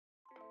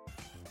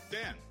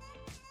Dan,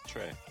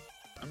 Trey.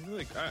 I'm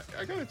really.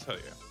 I gotta tell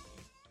you,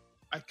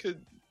 I could.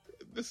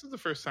 This is the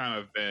first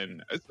time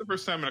It's the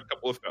first time in a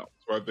couple of films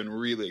where I've been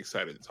really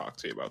excited to talk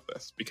to you about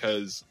this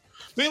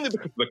mainly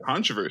because of the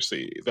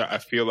controversy that I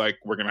feel like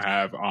we're gonna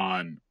have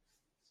on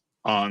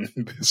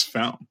this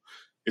film.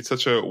 It's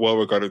such a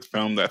well-regarded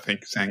film that I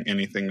think saying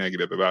anything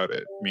negative about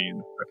it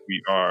means that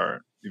we are,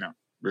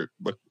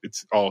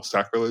 it's all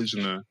sacrilege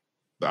in the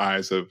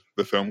eyes of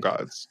the film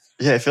gods.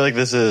 Yeah, I feel like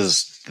this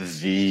is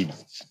the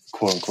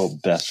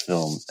quote-unquote best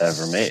film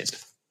ever made,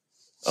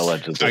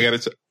 allegedly.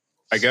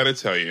 I gotta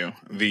tell you,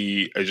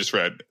 I just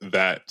read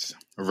that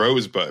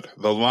Rosebud,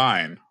 the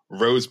line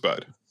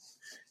Rosebud,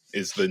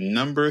 is the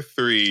number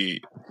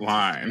 3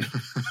 line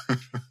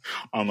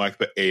on like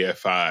the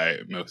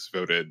AFI most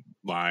voted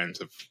lines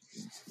of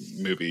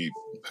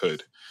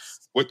moviehood,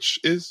 which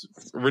is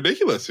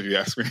ridiculous if you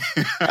ask me.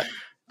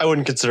 I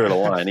wouldn't consider it a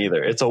line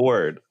either. It's a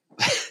word.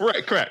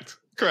 Right, correct.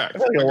 I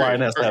think a line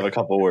has to have a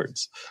couple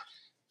words.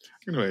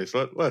 Anyways,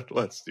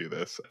 let's do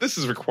this. This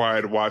is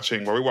Required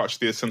Watching, where we watch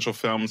the essential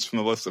films from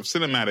the list of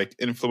cinematic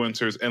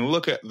influencers and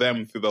look at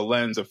them through the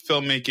lens of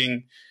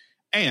filmmaking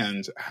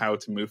and how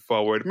to move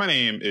forward. My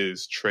name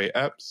is Trey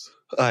Epps.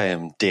 I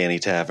am Danny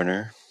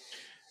Taverner.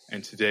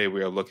 And today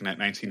we are looking at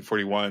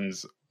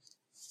 1941's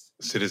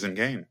Citizen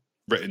Kane,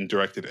 written,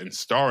 directed, and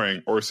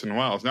starring Orson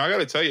Welles. Now, I got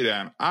to tell you,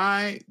 Dan,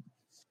 I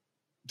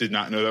did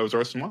not know that was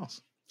Orson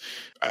Welles.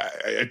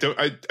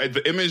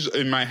 The image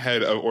in my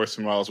head of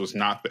Orson Welles was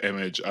not the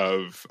image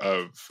of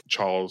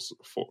Charles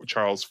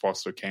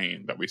Foster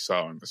Kane that we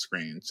saw on the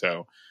screen.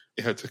 So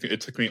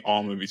it took me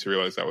all movie to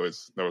realize that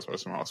was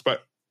Orson Welles.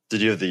 But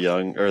did you have the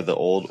young or the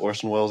old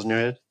Orson Welles in your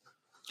head?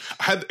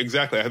 I had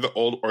the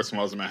old Orson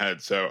Welles in my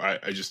head, so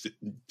I just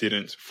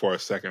didn't for a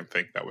second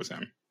think that was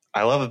him.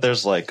 I love that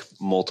there's like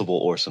multiple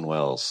Orson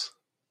Welles.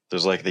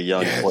 There's like the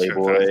young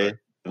playboy.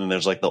 And then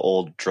there's like the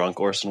old drunk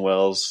Orson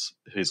Welles,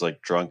 who's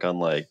like drunk on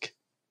like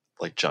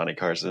Johnny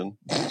Carson.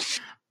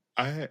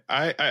 I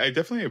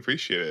definitely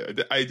appreciate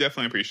it. I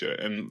definitely appreciate it.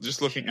 And just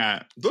looking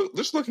at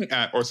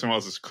Orson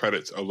Welles'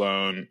 credits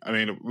alone, I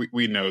mean,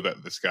 we know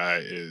that this guy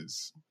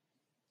is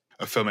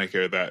a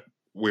filmmaker that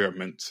we are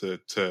meant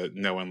to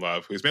know and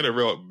love, who's made a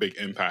real big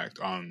impact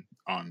on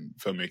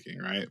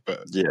filmmaking, right?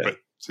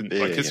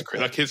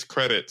 His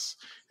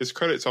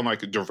credits on like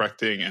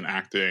directing and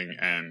acting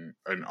and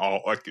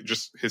all, like,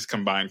 just his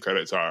combined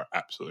credits are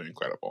absolutely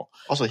incredible.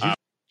 Also,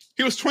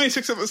 he was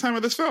 26 at the time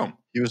of this film.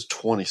 He was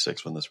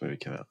 26 when this movie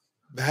came out.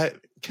 That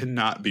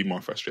cannot be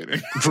more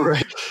frustrating.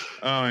 Right.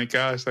 Oh my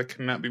gosh, that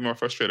cannot be more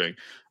frustrating.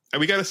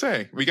 And we gotta say,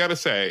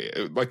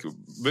 like,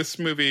 this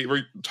movie,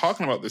 we're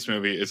talking about this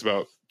movie is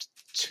about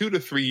 2 to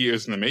 3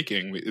 years in the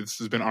making. This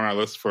has been on our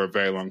list for a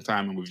very long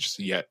time, and we've just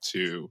yet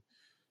to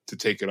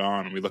take it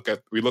on. We looked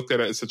at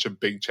it as such a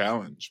big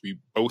challenge. We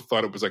both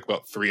thought it was like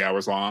about 3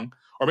 hours long,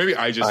 or maybe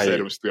I said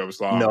it was 3 hours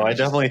long. No, I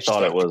definitely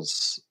thought it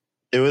was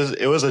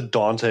a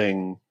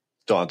daunting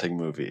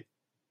movie.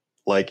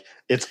 Like,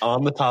 it's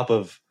on the top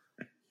of,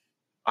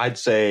 I'd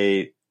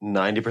say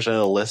 90% of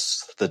the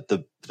lists,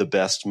 the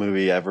best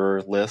movie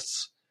ever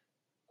lists.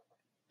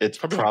 It's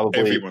probably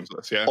everyone's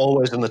list, yeah.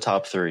 Always in the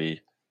top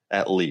 3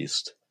 at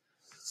least.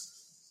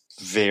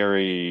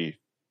 Very,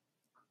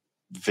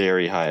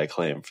 very high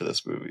acclaim for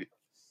this movie.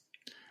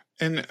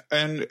 And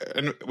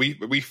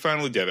we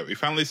finally did it. We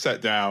finally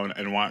sat down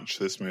and watched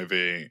this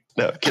movie.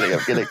 No, I'm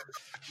kidding.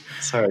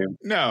 Sorry.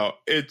 No,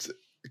 it's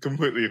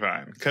completely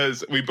fine,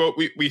 because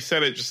we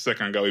said it just a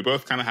second ago. We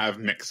both kind of have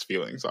mixed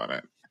feelings on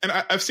it. And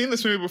I've seen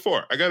this movie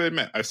before. I got to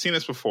admit, I've seen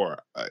this before,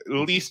 at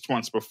least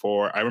once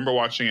before. I remember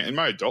watching it in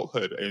my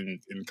adulthood in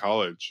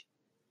college,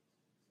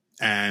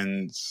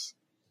 and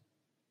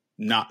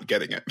not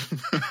getting it.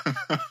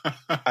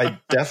 I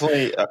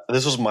definitely,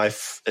 this was my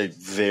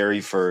very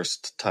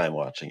first time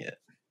watching it.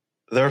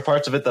 There were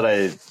parts of it that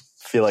I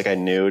feel like I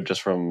knew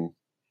just from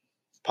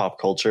pop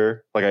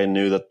culture. Like, I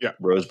knew that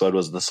Rosebud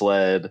was the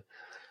sled.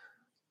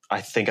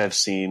 I think I've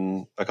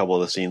seen a couple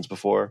of the scenes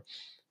before,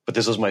 but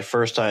this was my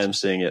first time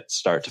seeing it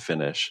start to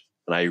finish.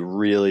 And I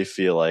really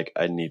feel like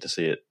I need to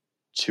see it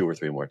 2 or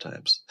 3 more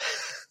times.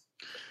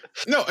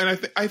 No,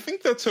 and I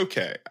think that's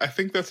okay. I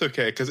think that's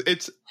okay, because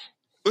it's,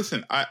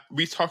 listen,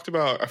 we talked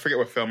about, I forget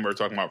what film we were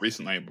talking about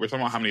recently, but we're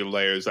talking about how many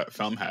layers that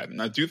film had.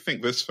 And I do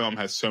think this film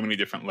has so many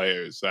different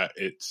layers that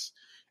it's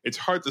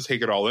hard to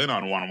take it all in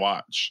on one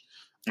watch.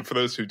 And for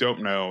those who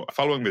don't know,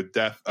 following the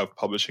death of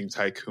publishing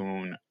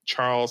tycoon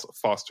Charles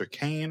Foster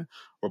Kane,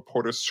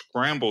 reporters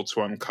scrambled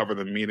to uncover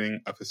the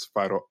meaning of his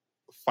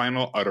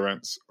final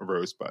utterance,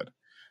 Rosebud.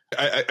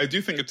 I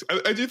do think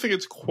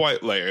it's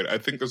quite layered. I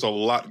think there's a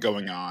lot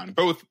going on,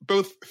 both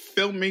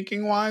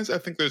filmmaking wise. I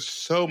think there's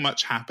so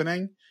much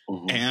happening.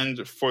 Mm-hmm.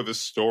 And for the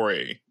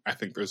story, I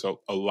think there's a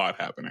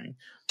lot happening.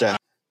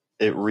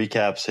 It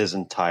recaps his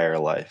entire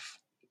life,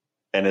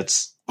 and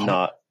it's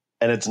not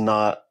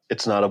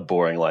a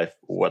boring life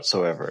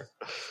whatsoever.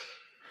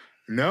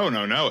 No.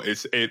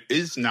 It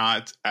is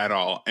not at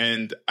all.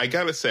 And I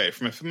gotta say,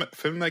 from a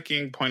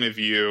filmmaking point of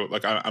view,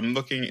 like, I'm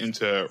looking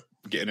into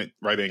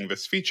writing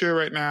this feature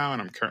right now,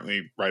 and I'm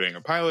currently writing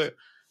a pilot.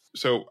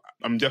 so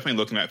I'm definitely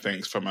looking at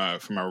things from a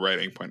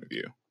writing point of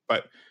view.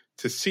 But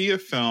to see a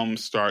film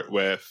start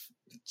with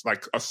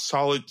like a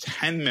solid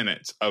 10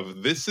 minutes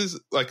of this is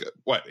like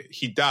what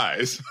he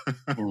dies,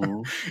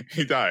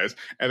 he dies,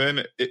 and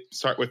then it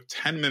start with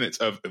 10 minutes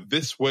of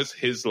this was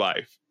his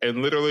life,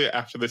 and literally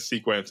after this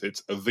sequence,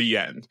 it's the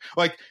end.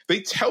 Like they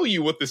tell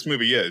you what this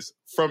movie is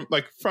from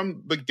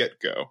the get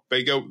go.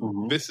 They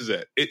go, this is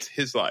it. It's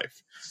his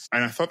life,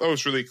 and I thought that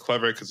was really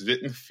clever because it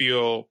didn't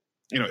feel.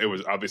 It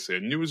was obviously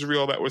a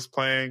newsreel that was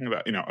playing,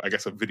 that, I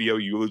guess a video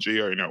eulogy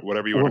or,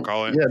 whatever you want to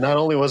call it. Yeah, not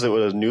only was it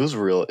a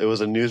newsreel, it was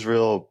a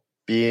newsreel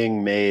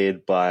being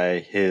made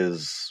by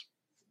his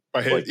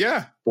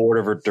board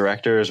of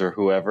directors or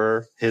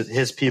whoever,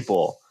 his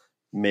people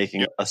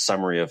making a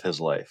summary of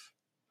his life.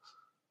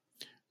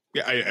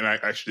 Yeah, I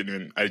actually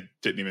didn't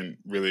even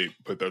really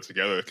put that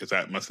together because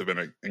that must have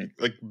been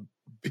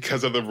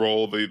because of the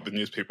role the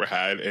newspaper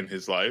had in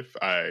his life.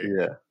 I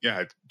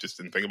just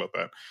didn't think about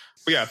that.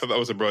 But yeah, I thought that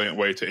was a brilliant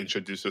way to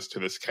introduce us to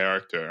this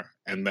character,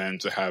 and then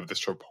to have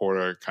this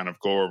reporter kind of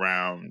go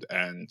around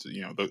and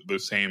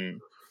those same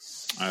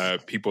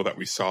people that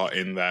we saw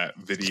in that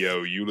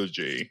video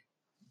eulogy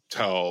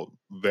tell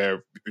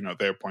their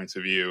points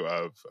of view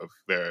of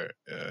their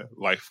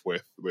life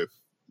with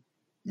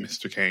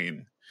Mr.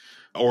 Kane.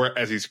 Or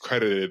as he's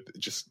credited,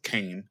 just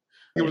Kane.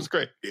 It was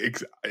great. I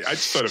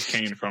just thought of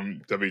Kane from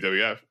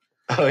WWF.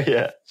 Oh,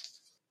 yeah.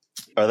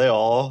 Are they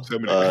all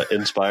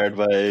inspired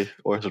by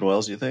Orson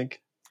Welles, you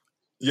think?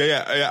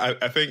 Yeah.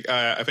 I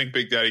think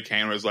Big Daddy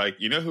Kane was like,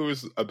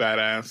 who's a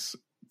badass?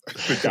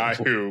 The guy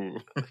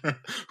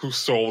who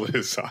sold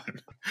his son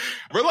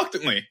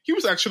reluctantly. He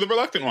was actually the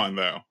reluctant one,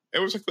 though. It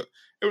was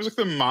like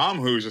the mom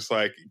who was just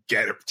like,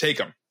 get it, take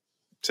him.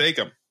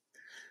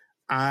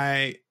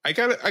 I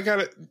got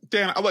it.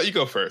 Dan, I'll let you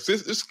go first.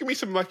 Just give me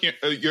some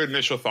your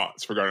initial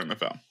thoughts regarding the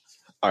film.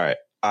 All right.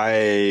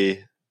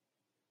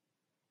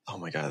 Oh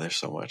my God, there's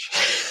so much.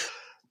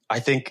 I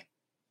think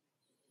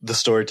the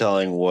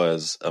storytelling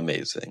was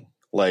amazing.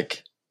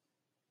 Like,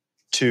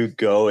 to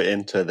go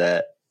into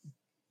that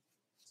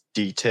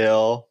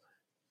detail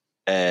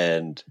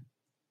and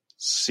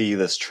see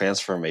this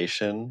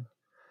transformation.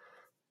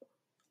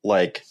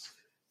 Like,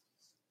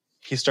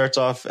 he starts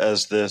off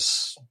as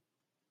this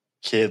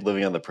kid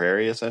living on the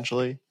prairie,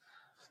 essentially.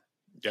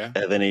 Yeah.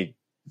 And then he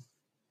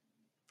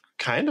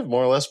kind of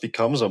more or less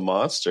becomes a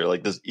monster,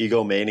 like this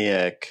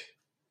egomaniac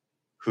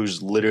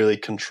who's literally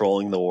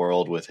controlling the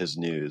world with his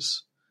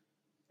news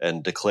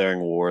and declaring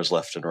wars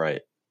left and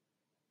right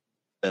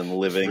and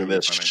living really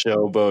this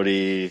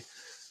showboaty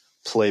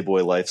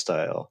playboy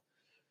lifestyle.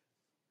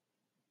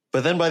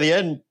 But then by the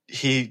end,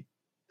 he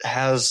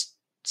has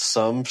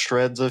some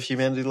shreds of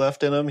humanity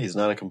left in him. He's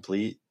not a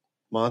complete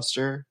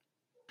monster.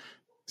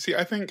 See,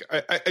 I think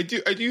I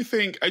do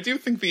think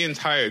the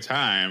entire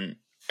time,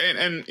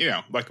 and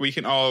like we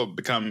can all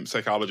become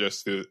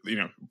psychologists through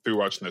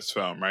watching this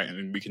film, right?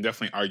 And we can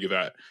definitely argue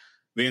that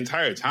the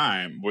entire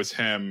time was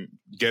him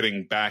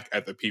getting back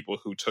at the people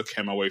who took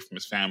him away from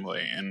his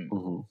family. And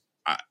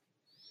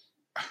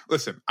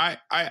listen, I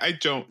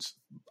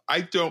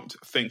don't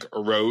think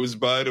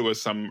Rosebud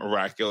was some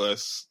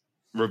miraculous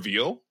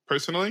reveal,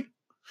 personally.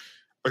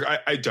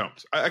 Like I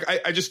don't.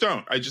 I just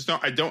don't.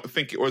 I don't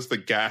think it was the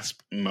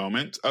gasp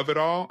moment of it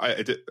all.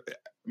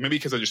 Maybe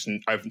because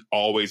I've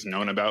always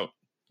known about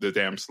the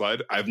damn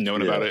sled. I've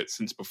known about it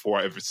since before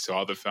I ever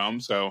saw the film.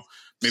 So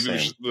maybe it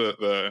was just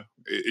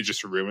it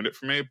just ruined it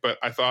for me. But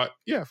I thought,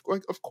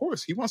 of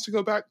course he wants to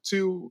go back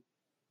to.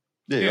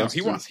 Yeah,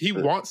 he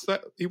wants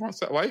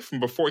that life from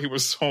before he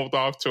was sold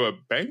off to a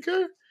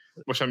banker.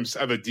 Which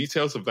the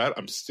details of that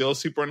I'm still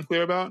super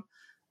unclear about.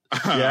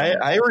 Yeah,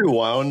 I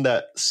rewound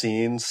that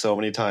scene so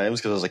many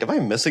times because I was like, am I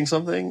missing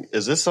something?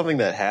 Is this something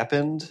that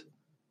happened?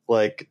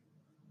 Like,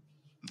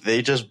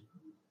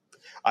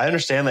 I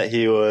understand that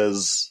he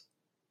was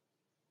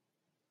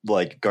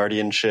like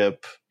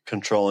guardianship,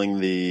 controlling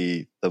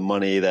the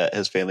money that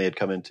his family had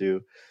come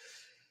into.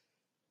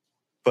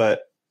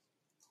 But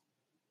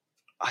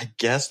I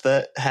guess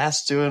that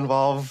has to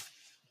involve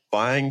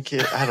buying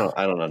kids. I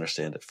don't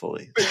understand it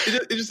fully.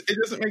 It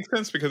doesn't make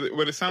sense because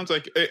what it sounds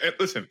like.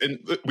 Listen,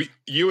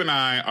 you and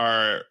I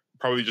are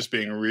probably just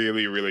being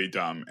really, really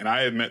dumb, and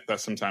I admit that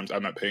sometimes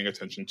I'm not paying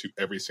attention to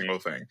every single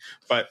thing.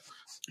 But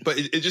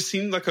it just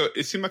seemed like a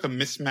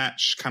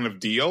mismatch kind of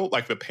deal.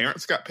 Like the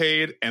parents got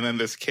paid, and then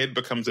this kid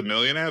becomes a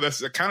millionaire.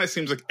 It kind of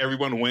seems like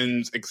everyone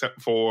wins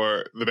except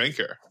for the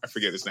banker. I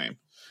forget his name.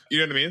 You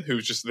know what I mean?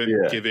 Who's just then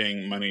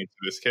giving money to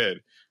this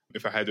kid.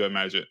 If I had to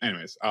imagine,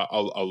 anyways,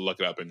 I'll look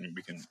it up and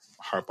we can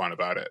harp on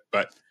about it.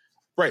 But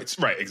right,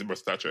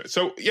 that's right.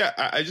 So yeah,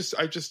 I just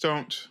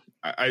don't.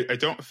 I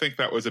don't think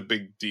that was a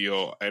big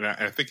deal, and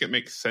I think it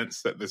makes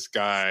sense that this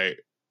guy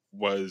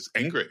was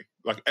angry.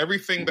 Like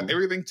everything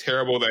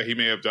terrible that he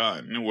may have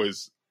done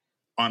was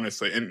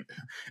honestly. And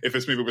if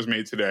this movie was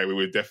made today, we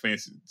would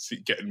definitely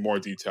get in more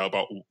detail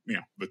about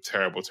the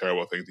terrible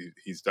things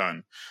he's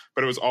done.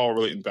 But it was all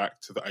relating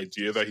back to the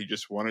idea that he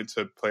just wanted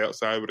to play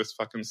outside with his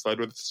fucking sled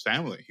with his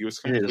family. He was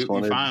completely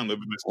fine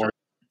living this dream.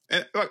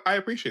 And I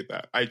appreciate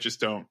that. I just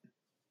don't.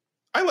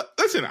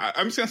 Listen.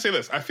 I'm just gonna say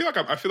this. I feel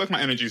like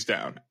my energy's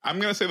down. I'm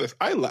gonna say this.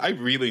 I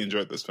really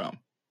enjoyed this film.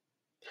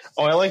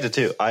 Oh, I liked it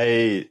too.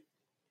 I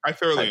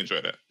thoroughly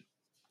enjoyed it.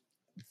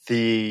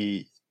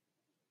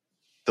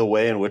 The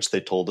way in which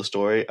they told the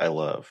story, I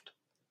loved.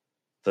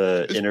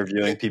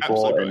 Interviewing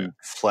people and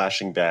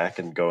flashing back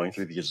and going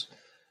through these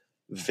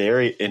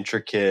very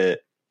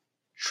intricate,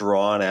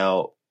 drawn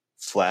out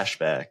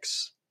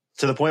flashbacks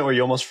to the point where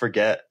you almost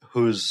forget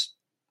whose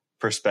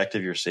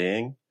perspective you're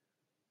seeing.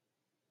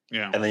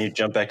 Yeah. And then you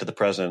jump back to the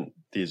present,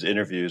 these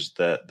interviews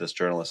that this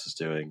journalist is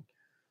doing.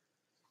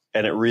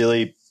 And it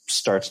really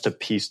starts to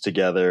piece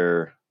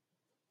together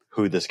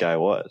who this guy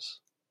was.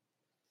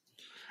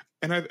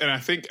 And I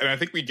think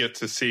we get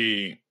to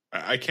see.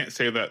 I can't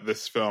say that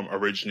this film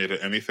originated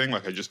anything.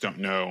 Like, I just don't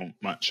know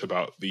much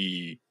about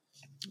the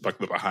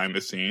behind the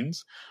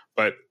scenes.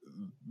 But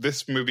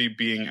this movie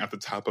being at the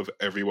top of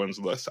everyone's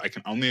list, I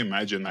can only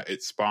imagine that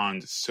it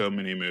spawned so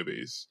many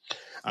movies.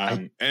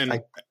 And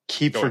I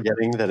keep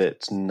forgetting that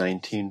it's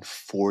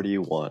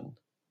 1941.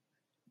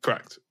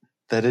 Correct.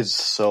 That is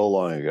so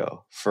long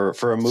ago for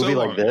a movie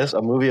like this,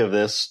 a movie of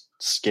this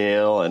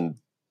scale and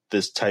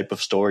this type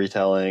of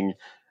storytelling,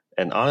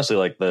 and honestly,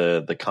 like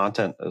the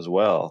content as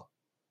well.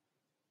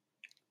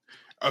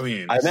 I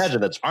mean, I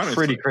imagine that's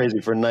pretty crazy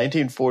for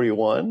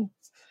 1941.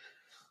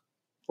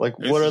 Like,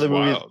 what are the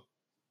movies?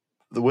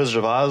 The Wizard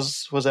of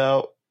Oz was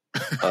out.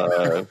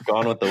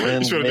 Gone with the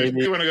Wind.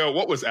 Maybe. You want to go?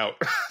 What was out?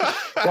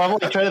 Well, I'm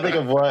like trying to think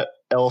of what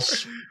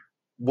else.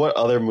 What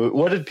other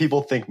what did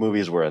people think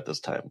movies were at this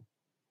time?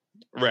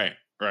 Right.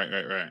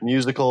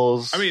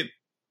 Musicals. I mean,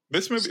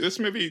 this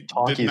movie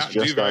did not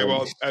do very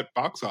well at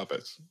box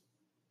office.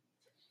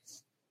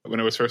 When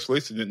it was first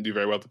released, it didn't do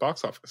very well at the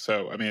box office.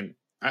 So, I mean,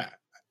 I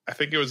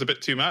think it was a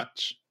bit too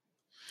much.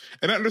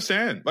 And I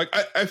understand. Like,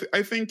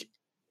 I think,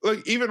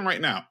 like, even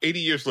right now, 80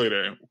 years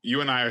later, you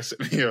and I are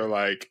sitting here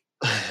like,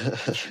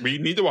 we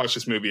need to watch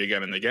this movie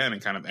again and again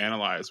and kind of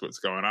analyze what's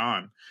going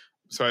on.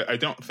 So I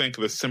don't think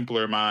the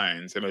simpler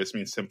minds, and I just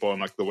mean simple in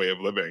like the way of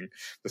living,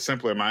 the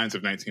simpler minds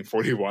of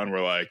 1941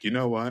 were like, you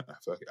know what?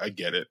 I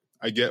get it.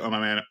 I get what my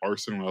man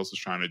Orson Welles is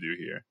trying to do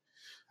here.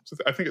 So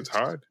I think it's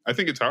hard.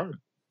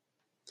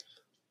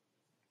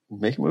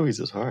 Making movies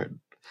is hard.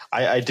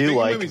 I do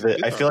like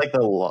that. I feel like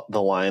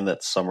the line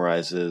that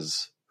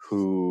summarizes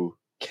who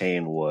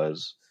Kane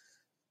was,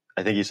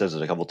 I think he says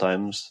it a couple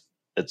times.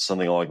 It's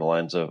something along the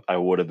lines of, I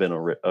would have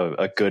been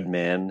a good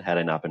man had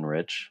I not been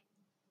rich.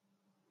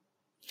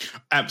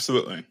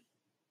 Absolutely.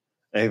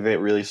 I think that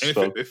really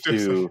spoke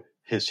to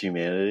his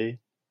humanity.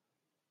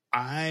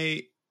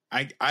 I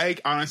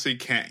honestly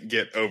can't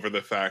get over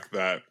the fact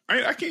that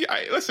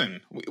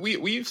listen.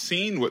 We've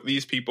seen what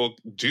these people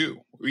do.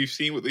 We've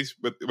seen what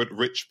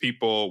rich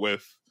people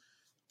with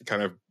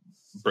kind of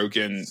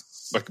broken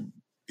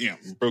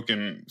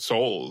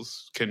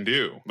souls can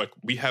do. Like,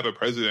 we have a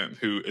president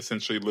who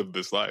essentially lived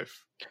this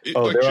life.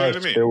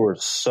 There were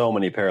so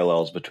many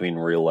parallels between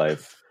real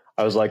life.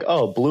 I was like,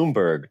 oh,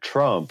 Bloomberg,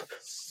 Trump,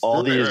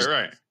 all these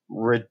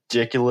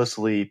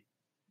ridiculously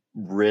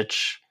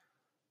rich,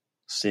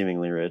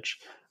 seemingly rich,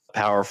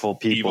 powerful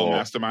people, evil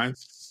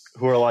masterminds,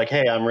 who are like,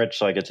 hey, I'm rich,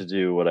 so I get to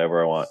do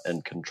whatever I want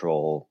and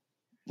control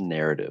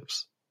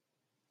narratives.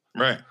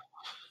 Right.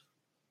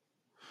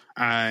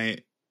 I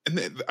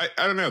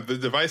don't know. The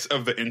device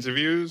of the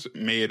interviews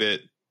made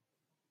it.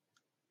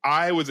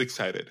 I was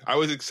excited.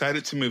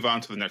 To move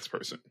on to the next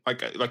person.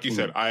 Like you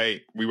said,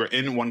 we were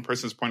in one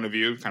person's point of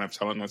view, kind of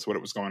telling us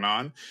what was going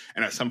on.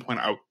 And at some point,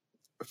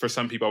 for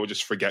some people, I would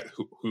just forget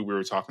who we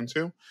were talking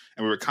to, and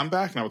we would come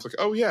back, and I was like,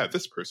 oh yeah,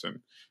 this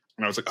person.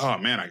 And I was like, oh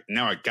man,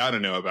 now I got to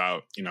know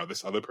about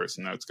this other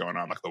person that's going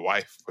on, like the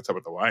wife. What's up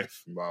with the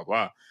wife? And blah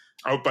blah.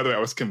 Oh, by the way, I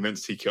was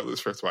convinced he killed his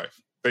first wife.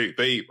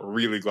 They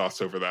really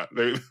glossed over that.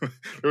 There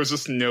was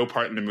just no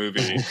part in the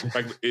movie.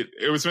 Like,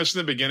 it was mentioned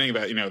in the beginning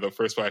that the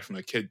first wife and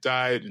the kid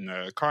died in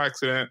a car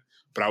accident,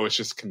 but I was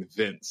just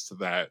convinced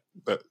that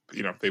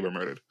they were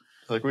murdered.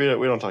 Like, we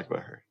don't talk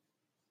about her.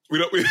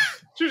 We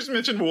she just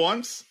mentioned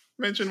once.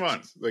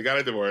 They got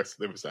a divorce.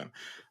 They was done.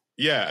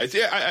 Yeah,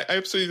 I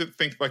absolutely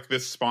think like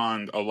this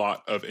spawned a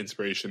lot of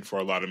inspiration for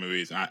a lot of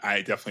movies. And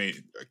I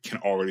definitely can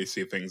already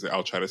see things that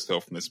I'll try to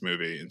steal from this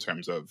movie in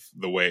terms of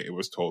the way it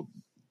was told.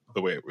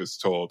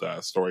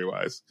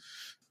 Story-wise.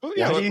 Well,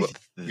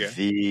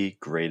 the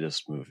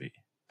greatest movie?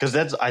 Because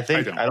I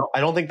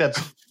don't think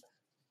that's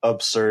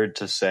absurd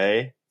to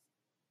say.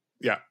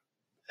 Yeah.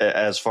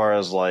 As far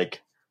as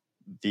like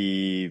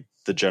the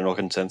general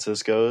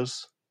consensus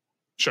goes.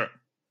 Sure.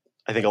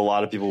 I think a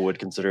lot of people would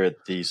consider it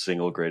the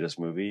single greatest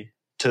movie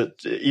to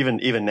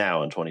even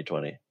now in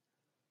 2020.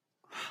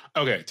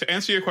 Okay, to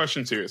answer your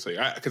question seriously,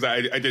 because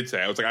I did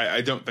say, I was like, I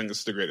don't think this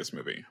is the greatest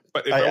movie.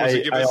 But if I was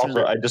to give this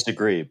I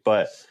disagree.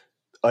 But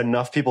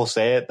enough people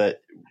say it that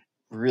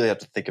we really have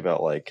to think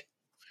about like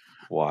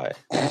why.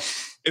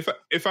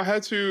 If I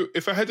had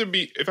to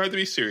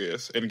be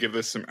serious and give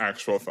this some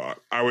actual thought,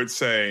 I would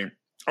say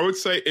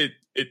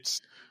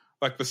it's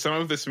like the sum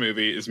of this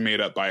movie is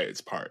made up by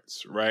its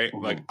parts, right?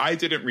 Mm-hmm. Like, I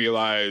didn't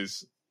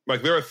realize,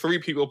 like, there are three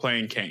people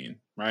playing Kane,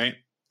 right?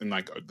 and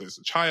like there's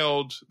a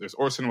child, there's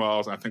Orson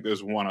Welles, and I think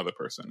there's one other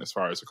person as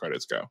far as the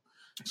credits go.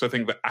 So I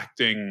think the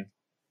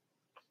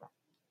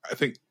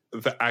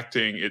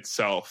acting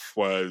itself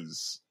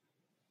was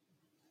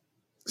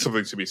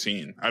something to be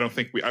seen. I don't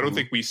think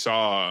we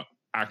saw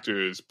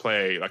actors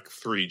play like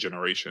three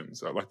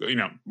generations, like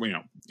three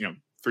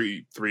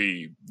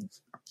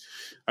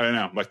I don't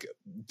know, like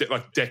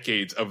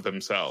decades of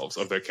themselves,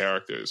 of their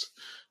characters.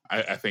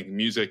 I think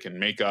music and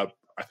makeup,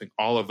 I think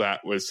all of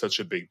that was such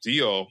a big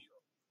deal.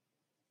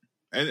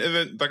 And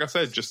then, like I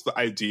said, just the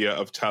idea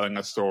of telling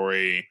a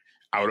story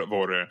out of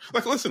order.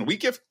 Like, listen, we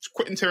give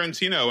Quentin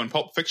Tarantino and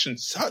Pulp Fiction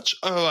such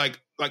a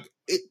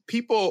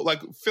people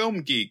like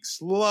film geeks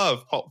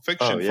love Pulp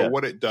Fiction for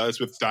what it does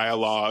with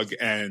dialogue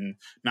and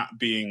not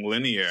being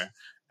linear.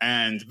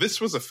 And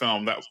this was a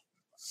film that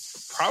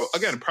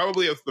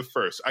probably of the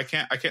first. I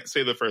can't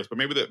say the first, but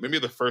maybe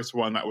the first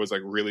one that was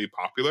like really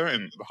popular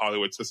in the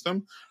Hollywood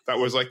system. That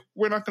was like,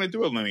 we're not going to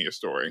do a linear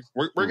story.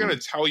 We're going to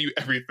tell you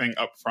everything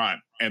up front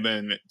and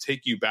then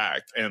take you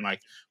back and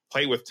like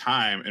play with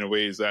time in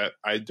ways that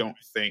I don't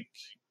think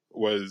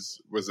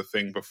was a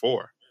thing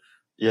before.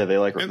 Yeah, they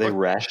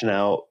ration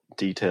out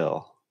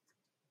detail.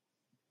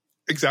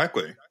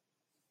 Exactly.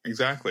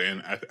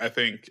 And I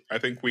think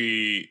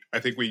we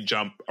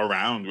jump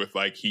around with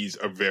like he's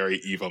a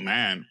very evil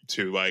man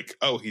to like,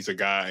 oh, he's a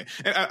guy.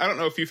 And I don't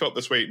know if you felt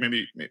this way.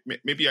 Maybe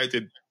I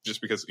did,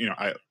 just because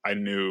I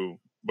knew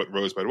what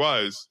Rosebud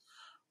was,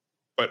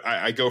 but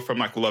I go from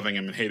like loving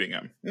him and hating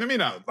him. Maybe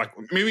not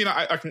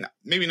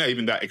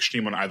even that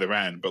extreme on either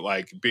end, but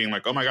like being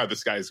like, oh my God,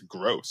 this guy's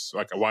gross.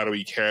 Like, why do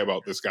we care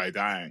about this guy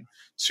dying?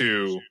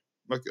 To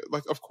like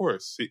of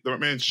course, the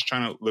man's just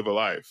trying to live a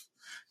life.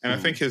 And I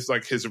think his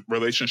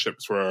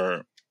relationships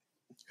were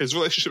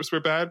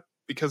bad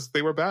because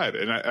they were bad.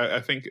 And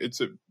I think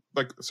his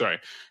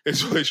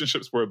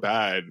relationships were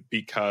bad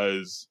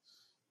because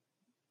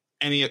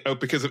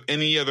of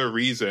any other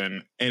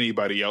reason,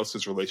 anybody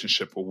else's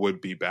relationship would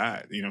be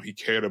bad. He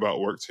cared about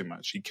work too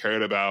much. He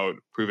cared about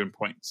proving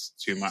points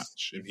too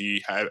much. And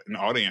he had an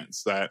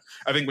audience that,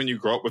 I think when you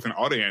grow up with an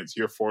audience,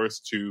 you're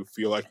forced to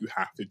feel like you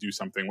have to do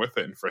something with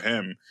it. And for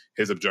him,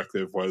 his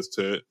objective was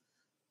to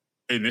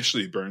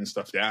initially burn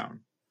stuff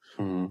down.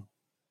 Mm-hmm.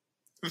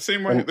 The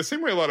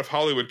same way a lot of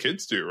Hollywood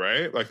kids do,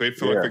 right? Like they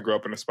feel like they grow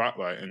up in a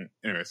spotlight. And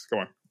anyways, go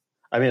on.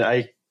 I mean,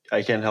 I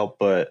can't help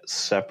but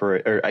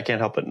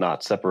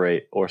not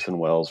separate Orson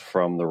Welles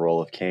from the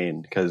role of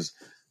Kane, because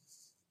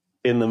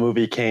in the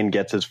movie, Kane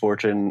gets his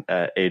fortune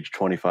at age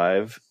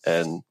 25.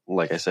 And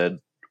like I said,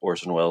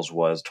 Orson Welles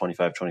was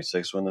 25,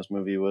 26 when this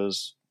movie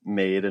was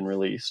made and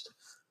released.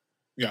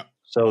 Yeah.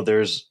 So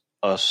there's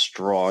a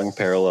strong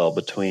parallel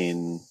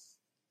between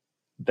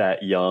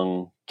that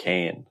young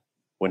Kane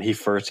when he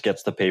first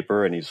gets the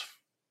paper and he's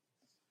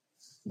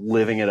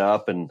living it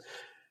up and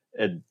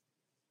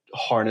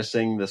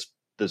harnessing this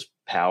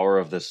power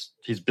of this.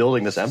 He's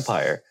building this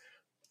empire,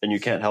 and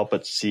you can't help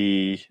but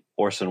see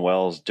Orson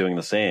Welles doing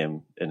the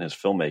same in his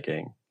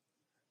filmmaking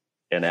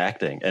and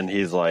acting. And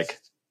he's like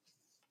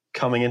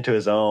coming into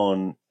his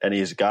own, and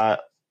he's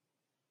got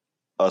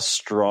a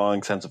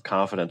strong sense of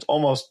confidence,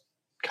 almost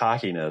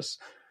cockiness.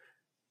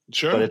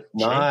 Sure. But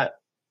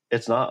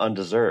it's not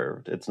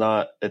undeserved. It's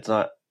not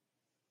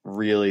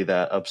really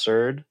that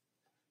absurd,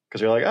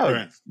 because you're like, oh,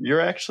 right. You're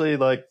actually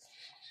like,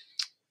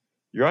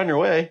 you're on your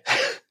way.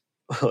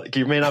 Like,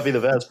 you may not be the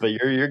best, but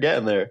you're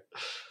getting there.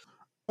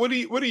 What do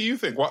you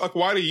think?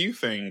 Why do you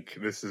think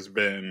this has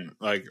been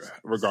like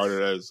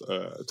regarded as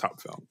a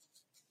top film?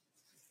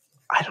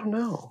 I don't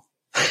know.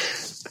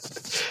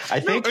 I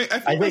think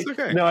that's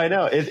okay. No, I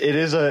know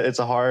it's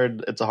a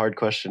hard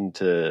question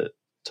to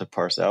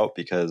parse out,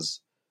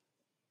 because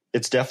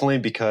it's definitely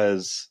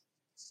because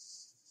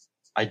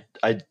I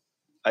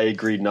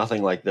agree. No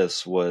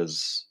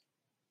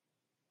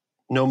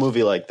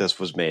movie like this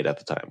was made at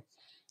the time.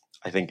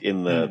 I think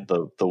in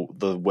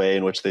the way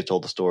in which they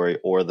told the story,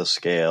 or the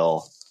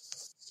scale.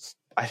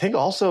 I think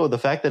also the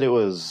fact that it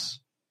was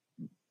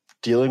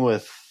dealing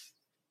with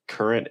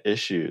current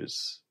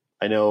issues.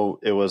 I know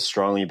it was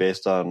strongly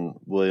based on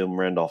William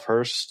Randolph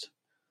Hearst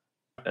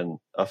and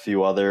a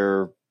few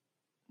other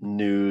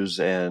news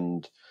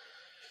and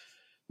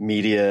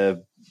media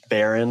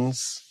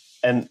barons.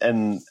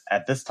 And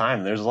at this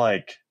time, there's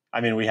like, I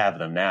mean, we have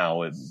them now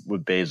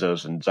with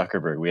Bezos and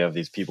Zuckerberg. We have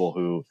these people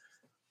who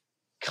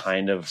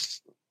kind of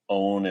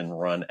own and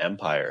run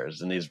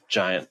empires and these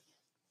giant,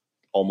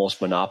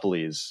 almost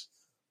monopolies.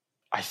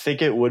 I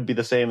think it would be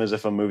the same as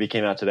if a movie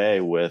came out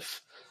today with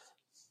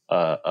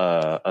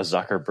a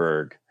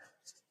Zuckerberg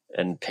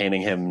and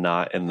painting him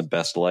not in the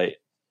best light.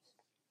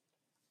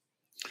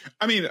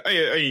 I mean,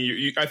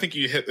 I think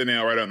you hit the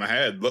nail right on the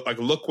head.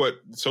 Look what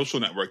Social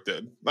Network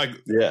did.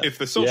 If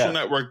the Social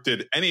Network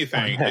did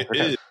anything,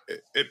 it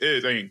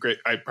is. I mean, great.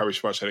 I probably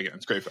should watch that again.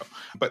 It's a great film.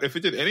 But if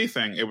it did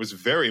anything, it was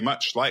very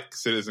much like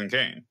Citizen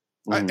Kane.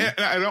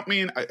 Mm-hmm. I don't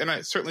mean, and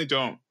I certainly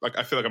don't. Like,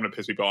 I feel like I'm going to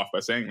piss people off by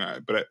saying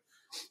that. But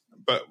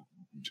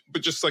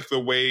just like the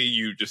way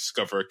you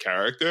discover a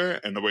character,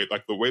 and the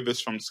way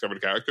this film discovered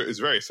a character is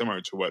very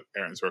similar to what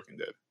Aaron Sorkin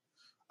did.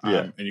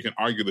 And you can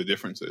argue the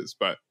differences,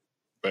 but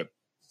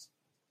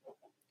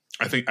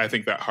I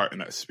think that heart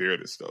and that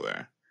spirit is still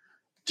there.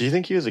 Do you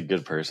think he was a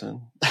good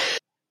person? Oh,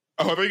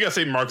 I thought you got to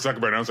say Mark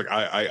Zuckerberg. And I was like,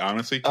 I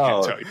honestly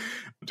can't tell you.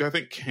 Do I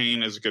think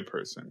Kane is a good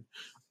person?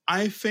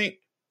 I think,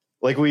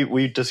 like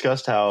we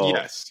discussed how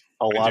yes,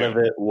 a lot of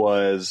it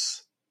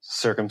was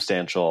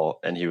circumstantial,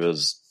 and he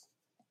was,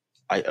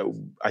 I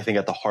think,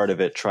 at the heart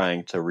of it,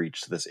 trying to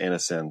reach this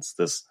innocence,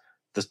 this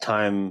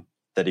time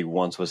that he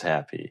once was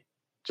happy,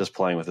 just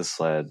playing with his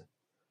sled.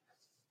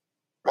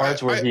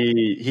 Parts where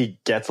he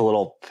gets a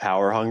little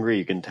power hungry,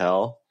 you can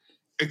tell.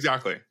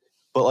 Exactly.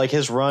 But like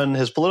his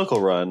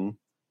political run,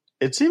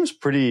 it seems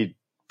pretty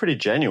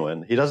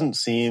genuine. He doesn't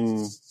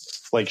seem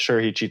like, sure,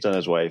 he cheats on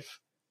his wife.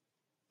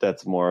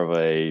 That's more of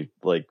a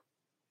like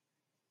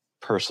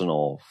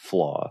personal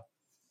flaw.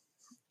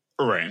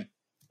 Right.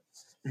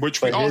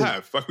 Which we all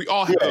have. Like we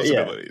all have those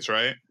abilities,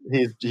 right?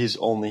 He's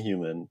only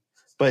human.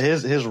 But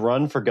his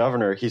run for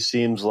governor, he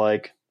seems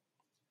like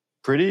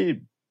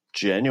pretty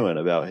genuine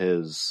about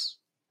his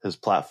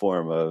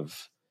platform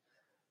of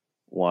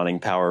wanting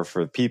power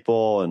for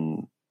people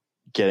and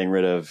getting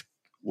rid of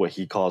what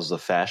he calls the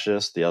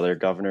fascist, the other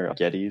governor,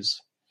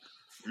 Geddes.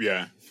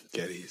 Yeah,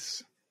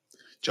 Geddes.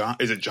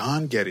 Is it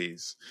John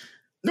Geddes?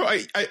 No,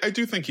 I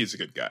do think he's a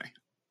good guy.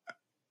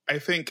 I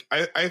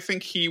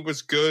think he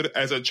was good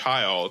as a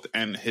child,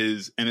 and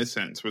his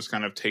innocence was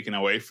kind of taken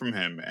away from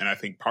him. And I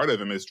think part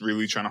of him is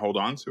really trying to hold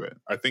on to it.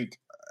 I think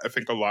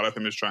a lot of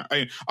him is trying. I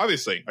mean,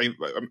 obviously,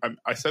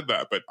 I said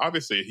that, but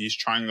obviously, he's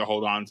trying to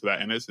hold on to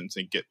that innocence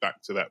and get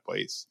back to that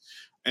place.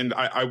 And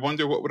I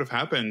wonder what would have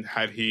happened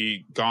had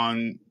he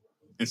gone,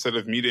 instead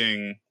of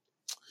meeting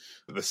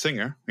the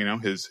singer,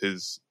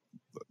 his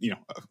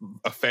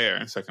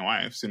affair, second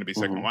wife, soon to be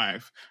second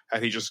wife,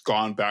 had he just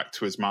gone back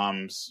to his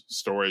mom's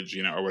storage,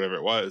 or whatever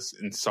it was,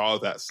 and saw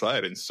that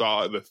sled and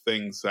saw the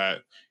things that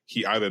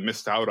he either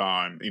missed out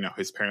on,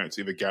 his parents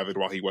either gathered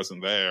while he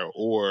wasn't there,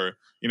 or,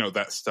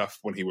 that stuff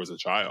when he was a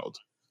child.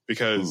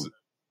 Because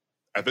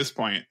at this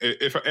point,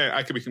 if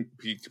I could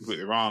be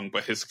completely wrong,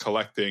 but his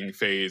collecting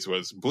phase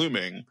was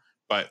blooming,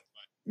 but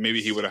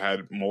maybe he would have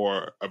had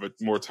more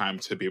time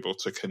to be able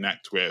to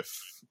connect with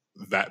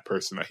that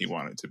person that he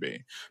wanted to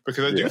be.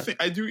 Because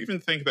I do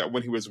even think that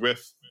when he was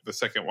with the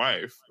second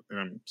wife, and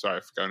I'm sorry,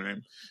 I forgot her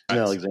name.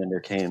 Alexander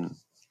Kane,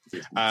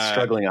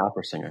 struggling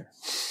opera singer.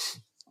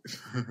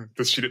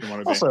 That she didn't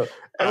want to be. Also,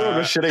 everyone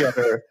was shitting on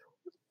her.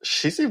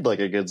 She seemed like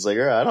a good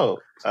singer. I thought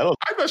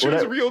she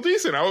was real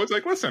decent. I was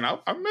like, listen,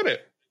 I'll admit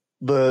it.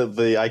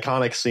 The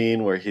iconic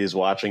scene where he's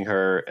watching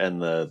her and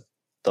the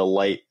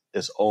light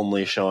is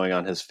only showing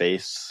on his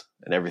face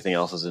and everything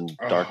else is in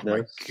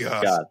darkness. Oh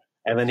my God.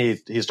 And then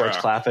he starts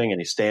clapping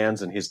and he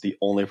stands and he's the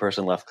only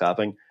person left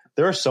clapping.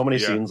 There are so many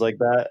scenes like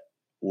that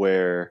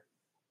where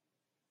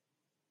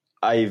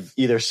I've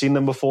either seen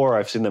them before or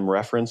I've seen them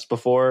referenced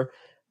before,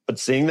 but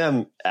seeing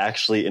them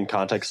actually in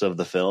context of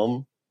the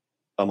film,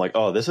 I'm like,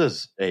 oh, this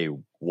is a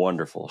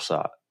wonderful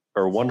shot,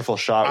 wonderful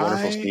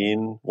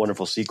scene,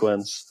 wonderful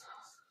sequence.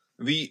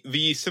 The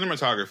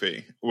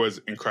cinematography was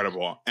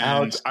incredible.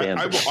 And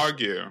I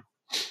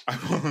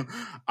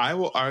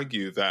will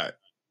argue that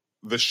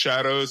the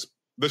shadows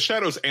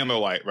and the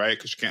light, right?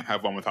 Because you can't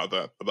have one without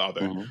the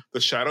other. Mm-hmm.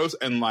 The shadows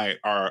and light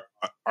are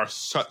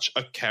such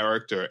a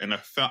character in a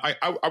film.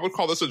 I would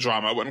call this a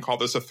drama. I wouldn't call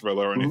this a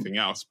thriller or anything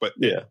else. But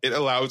it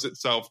allows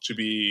itself to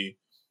be.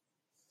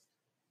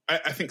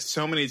 I think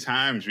so many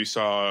times we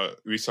saw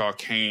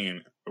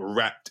Kane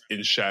wrapped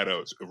in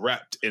shadows,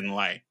 wrapped in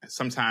light.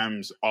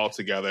 Sometimes all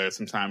together,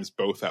 sometimes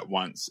both at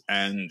once,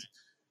 and.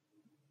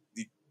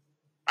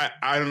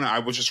 I don't know. I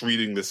was just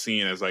reading the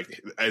scene as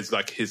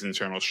his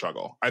internal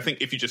struggle. I think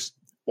if you just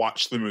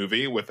watch the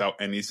movie without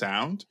any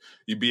sound,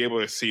 you'd be able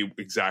to see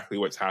exactly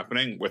what's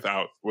happening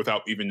without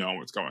even knowing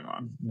what's going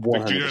on.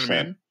 Like, do you know what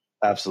I mean?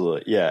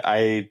 Absolutely. Yeah.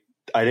 I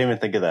didn't even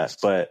think of that,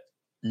 but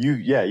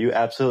you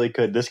absolutely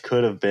could. This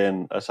could have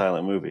been a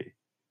silent movie.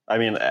 I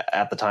mean,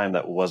 at the time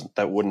that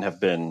wouldn't have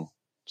been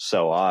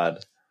so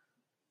odd.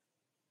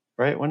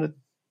 Right? When did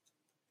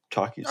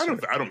talkies? I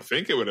don't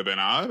think it would have been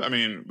odd. I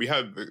mean,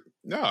 I don't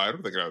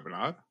think it would have been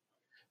odd.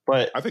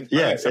 But I think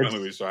silent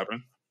movies still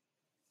happen.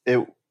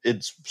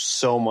 It's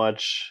so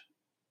much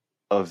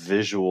a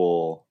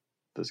visual.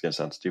 This is gonna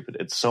sound stupid.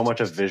 It's so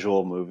much a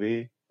visual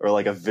movie, or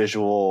like a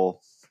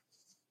visual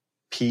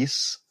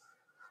piece.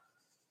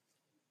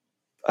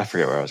 I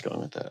forget where I was going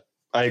with that.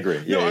 I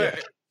agree. Yeah.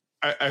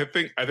 I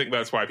think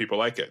that's why people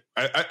like it.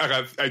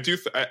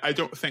 I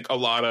don't think a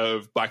lot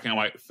of black and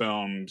white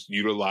films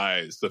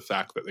utilize the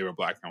fact that they were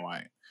black and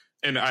white.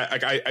 And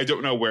I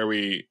don't know where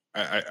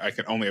I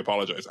can only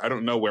apologize. I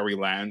don't know where we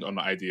land on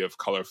the idea of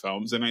color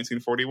films in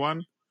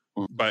 1941,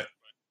 but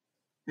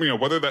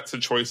whether that's a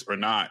choice or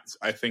not,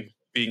 I think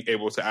being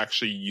able to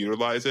actually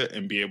utilize it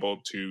and be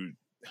able to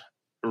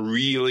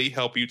really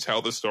help you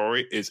tell the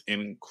story is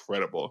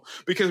incredible,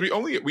 because we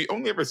only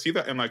ever see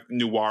that in like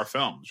noir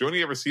films. We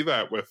only ever see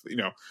that with, you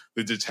know,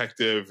 the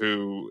detective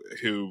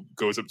who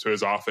goes up to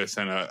his office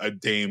and a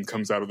dame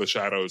comes out of the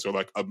shadows, or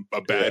like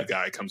a bad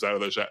guy comes out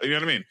of the shadows. You know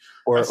what I mean?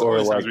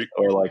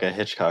 Or like a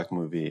Hitchcock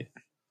movie.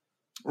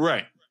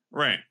 Right.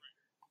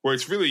 Where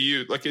it's really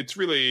used, like it's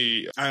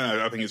really, I don't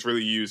know, I think it's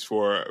really used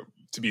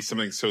to be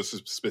something so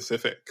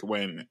specific,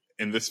 when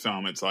in this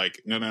film it's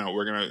like, no,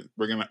 we're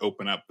gonna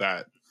open up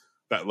that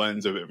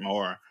lens a bit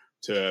more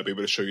to be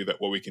able to show you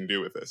that what we can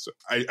do with this.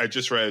 I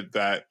just read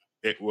that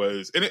it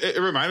was, and it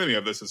reminded me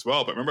of this as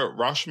well, but remember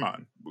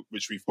Rashomon,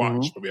 which we've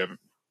watched, but we haven't,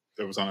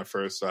 it was on our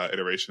first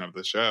iteration of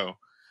the show.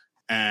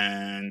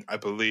 And I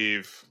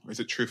believe, is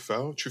it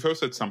Truffaut? Truffaut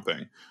said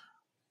something.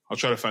 I'll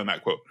try to find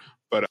that quote,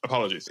 but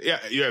apologies. Yeah.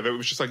 It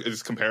was just like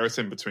this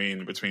comparison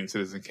between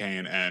Citizen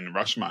Kane and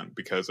Rashomon,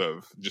 because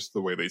of just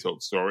the way they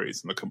told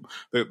stories and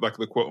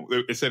the quote.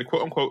 It said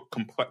 "quote unquote"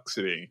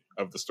 complexity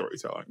of the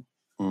storytelling,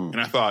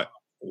 and I thought,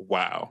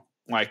 wow,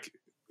 like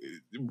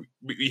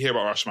we hear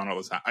about Rashomon all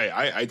the time.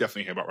 I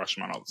definitely hear about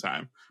Rashomon all the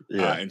time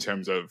in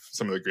terms of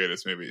some of the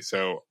greatest movies.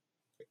 So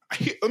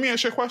let me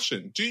ask you a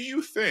question: Do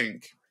you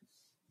think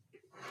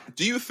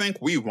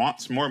we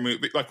want more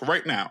movies, like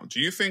right now? Do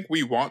you think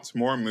we want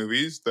more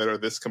movies that are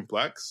this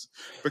complex?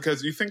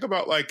 Because you think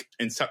about like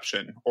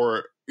Inception,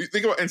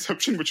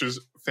 which is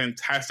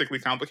fantastically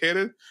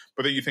complicated,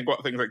 but then you think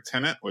about things like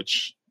Tenet,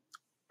 which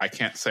I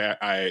can't say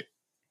I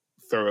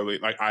thoroughly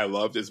like. I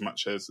loved as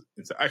much as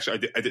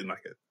actually I didn't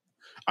like it.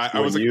 I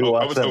was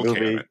okay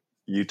movie, it.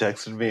 You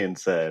texted me and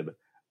said,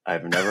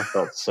 "I've never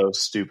felt so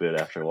stupid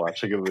after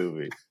watching a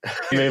movie."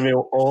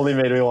 Only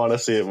made me want to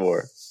see it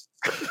more.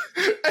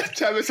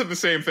 Tavis said the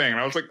same thing,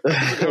 and I was like,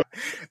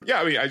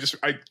 yeah. I mean,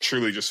 I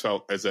truly just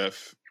felt as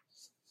if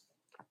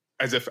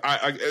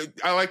I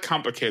like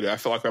complicated. I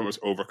felt like I was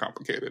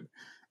overcomplicated.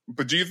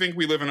 But do you think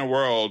we live in a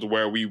world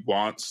where we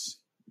want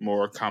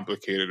more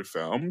complicated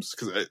films?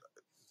 Because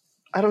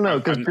I don't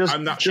know.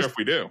 I'm not sure if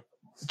we do.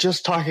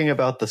 Just talking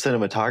about the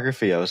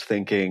cinematography, I was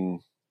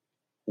thinking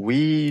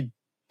we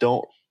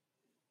don't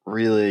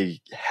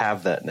really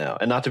have that now.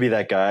 And not to be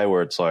that guy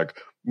where it's like,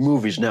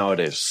 movies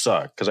nowadays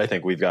suck, because I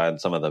think we've gotten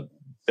some of the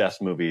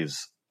best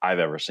movies I've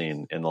ever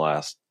seen in the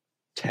last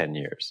 10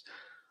 years.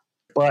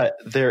 But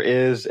there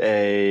is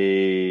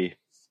a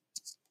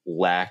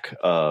lack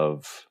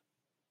of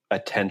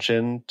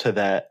attention to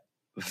that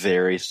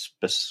very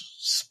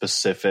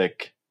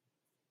specific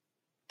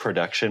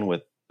production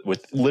with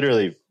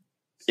literally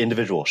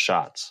individual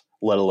shots,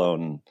 let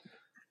alone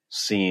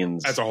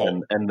scenes as a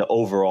whole, and the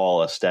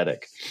overall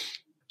aesthetic.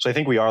 So I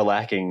think we are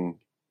lacking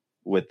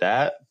with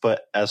that.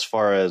 But as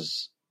far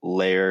as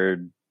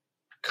layered,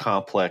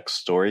 complex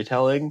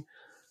storytelling,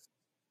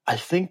 I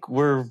think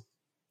we're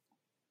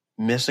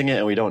missing it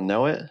and we don't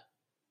know it,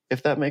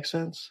 if that makes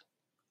sense.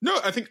 No,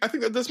 I think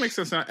that does make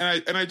sense,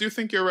 and I do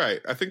think you're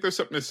right. I think there's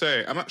something to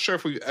say. I'm not sure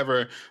if we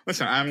ever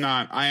listen. I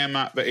am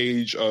not the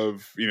age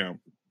of, you know,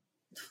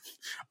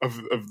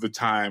 of the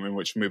time in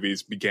which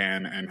movies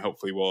began and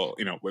hopefully will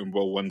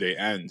one day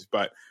end.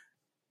 But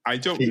I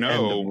don't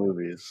know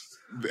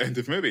the end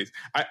of movies.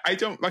 I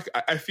don't like.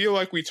 I feel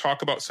like we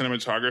talk about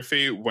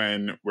cinematography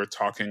when we're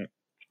talking.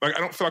 Like, I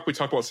don't feel like we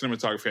talk about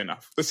cinematography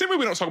enough. The same way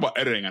we don't talk about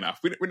editing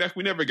enough.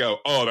 We never go,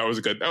 oh, that was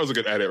a good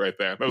edit right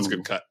there. That was a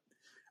good cut.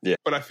 Yeah.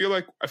 But I feel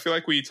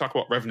like we talk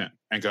about Revenant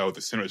and go, the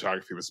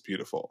cinematography was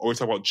beautiful. Or we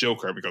talk about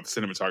Joker and we go, the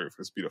cinematography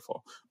was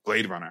beautiful.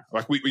 Blade Runner.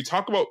 Like we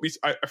talk about,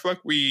 I feel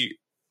like we,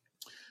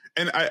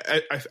 and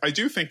I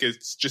do think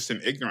it's just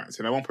an ignorance.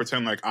 And I won't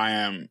pretend like I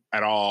am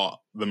at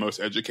all the most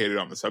educated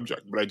on the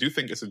subject, but I do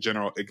think it's a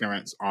general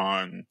ignorance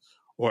on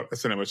what a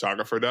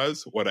cinematographer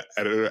does, what an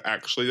editor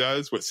actually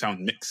does, what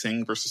sound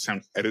mixing versus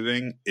sound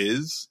editing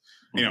is,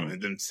 you know,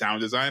 and then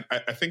sound design. I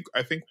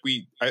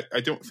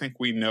don't think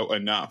we know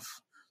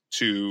enough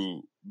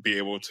to be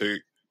able to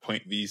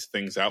point these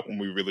things out when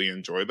we really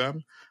enjoy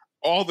them.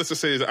 All this to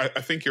say is, I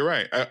think you're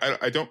right.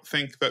 I don't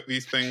think that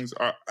these things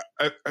are.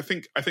 I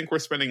think we're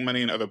spending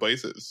money in other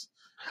places.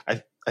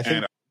 I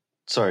think.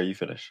 Sorry, you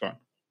finish.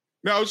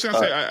 No, I was just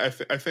gonna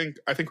say.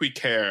 I think we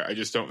care. I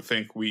just don't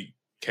think we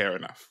care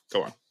enough.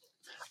 Go on.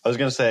 I was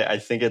gonna say. I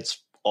think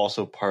it's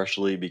also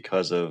partially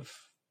because of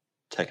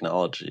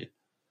technology.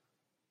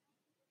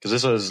 Because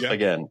this was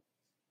again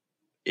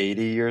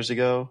 80 years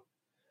ago.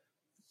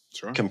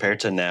 Sure.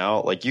 Compared to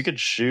now, like I could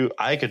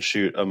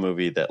shoot a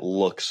movie that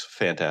looks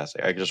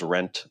fantastic. I could just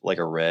rent like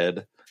a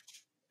Red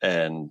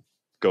and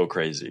go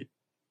crazy.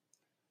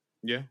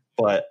 Yeah.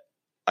 But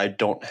I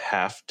don't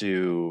have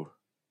to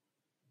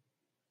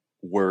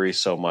worry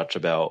so much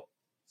about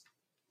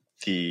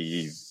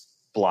the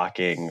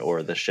blocking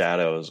or the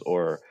shadows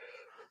or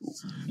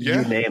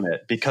you name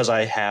it, because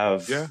I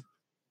have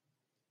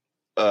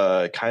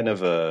I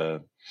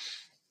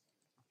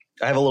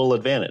have a little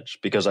advantage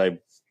because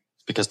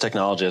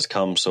technology has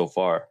come so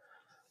far.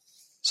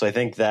 So I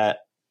think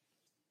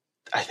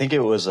it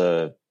was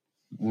a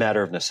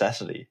matter of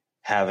necessity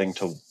having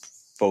to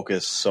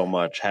focus so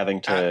much, having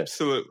to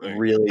Absolutely.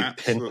 really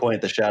Absolutely.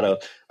 pinpoint the shadow.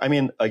 I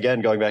mean,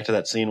 again, going back to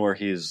that scene where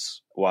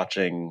he's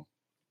watching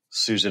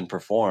Susan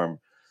perform,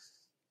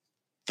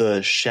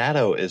 the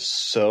shadow is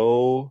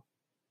so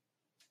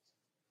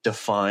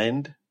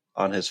defined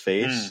on his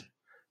face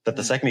that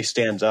the second he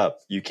stands up,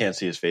 you can't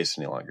see his face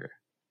any longer.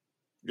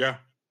 Yeah.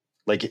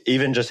 Like,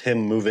 even just him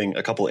moving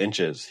a couple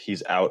inches,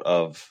 he's out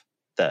of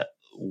that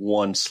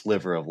one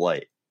sliver of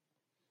light.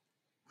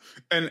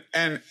 And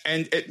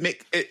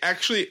it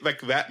actually,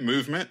 like, that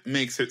movement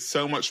makes it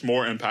so much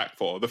more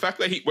impactful. The fact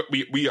that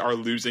we are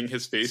losing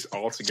his face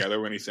altogether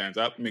when he stands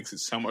up makes it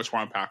so much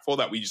more impactful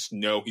that we just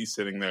know he's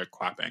sitting there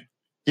clapping.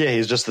 Yeah,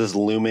 he's just this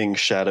looming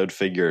shadowed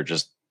figure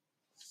just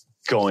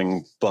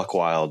going buck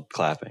wild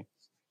clapping.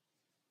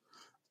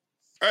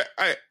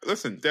 I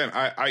listen, Dan.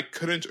 I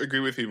couldn't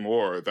agree with you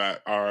more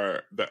that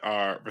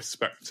our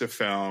respect to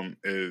film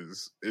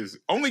is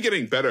only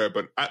getting better,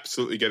 but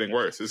absolutely getting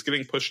worse. It's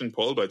getting pushed and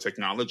pulled by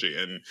technology.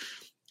 And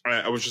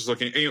I was just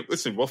looking. And,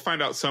 listen, we'll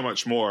find out so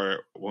much more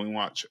when we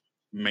watch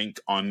Mank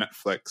on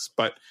Netflix.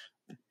 But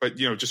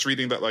just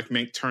reading that, like,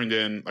 Mank turned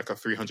in like a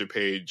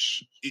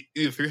 300-page,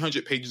 either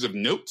 300 pages of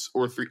notes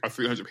or a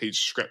 300-page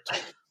script,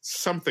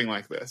 something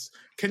like this.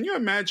 Can you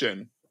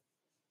imagine?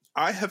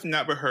 I have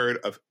never heard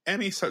of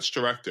any such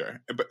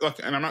director. But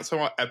look, and I'm not talking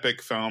about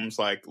epic films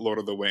like Lord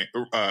of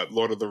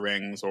the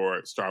Rings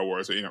or Star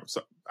Wars. Or,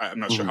 I'm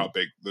not sure how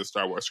big the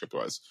Star Wars script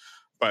was,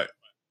 but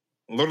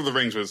Lord of the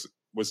Rings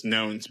was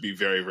known to be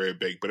very, very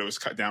big. But it was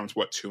cut down to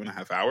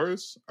 2.5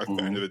 hours at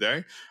the end of the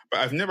day. But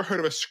I've never heard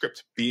of a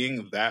script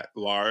being that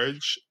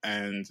large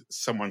and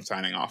someone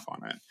signing off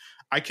on it.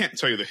 I can't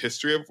tell you the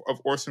history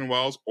of Orson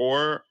Welles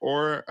or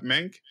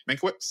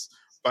Mankiewicz,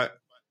 but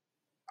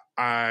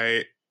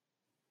I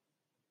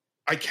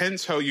can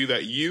tell you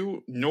that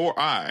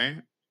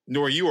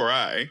nor you or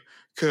I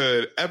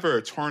could ever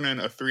turn in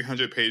a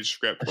 300-page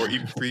script or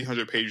even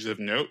 300 pages of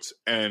notes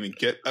and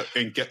get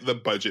the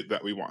budget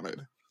that we wanted.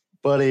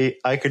 Buddy,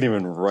 I couldn't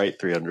even write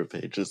 300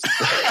 pages.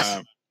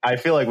 I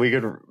feel like we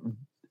could,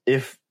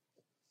 if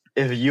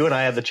you and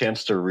I had the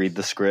chance to read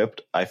the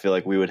script, I feel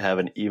like we would have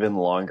an even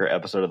longer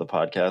episode of the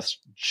podcast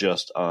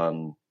just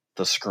on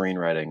the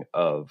screenwriting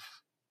of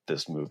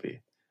this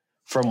movie.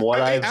 From what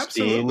I've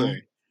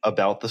seen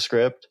about the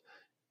script,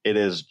 it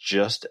is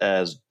just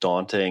as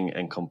daunting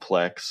and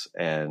complex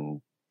and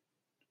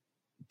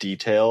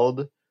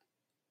detailed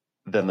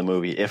than the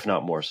movie, if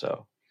not more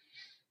so.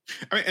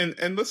 I mean,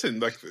 and listen,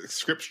 like,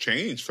 scripts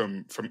change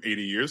from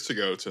 80 years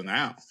ago to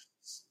now.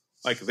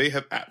 Like, they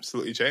have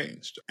absolutely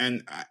changed.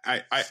 And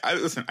I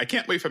listen, I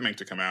can't wait for Mank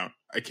to come out.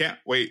 I can't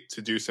wait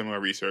to do similar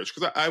research,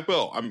 because I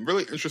will. I'm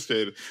really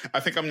interested.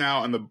 I think I'm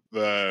now in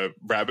the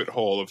rabbit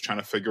hole of trying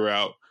to figure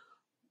out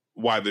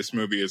why this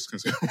movie is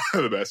considered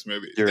one of the best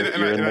movies. You're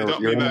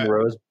in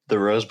the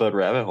Rosebud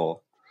rabbit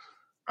hole.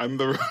 I'm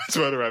the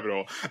Rosebud rabbit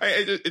hole.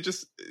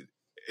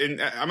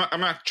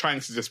 I'm not trying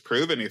to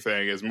disprove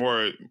anything. It's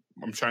more,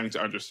 I'm trying to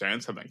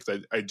understand something,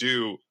 because I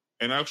do.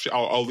 And actually,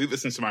 I'll leave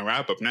this into my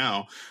wrap up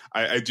now.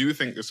 I do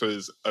think this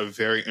was a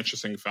very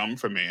interesting film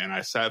for me. And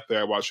I sat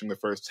there watching the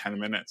first 10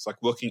 minutes, like,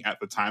 looking at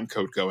the time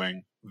code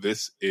going,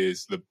 this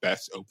is the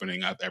best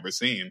opening I've ever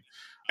seen.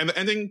 And the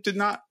ending did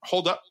not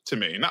hold up to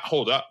me. Not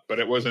hold up, but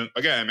it wasn't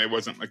like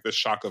the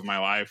shock of my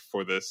life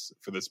for this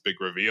big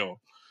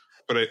reveal.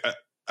 But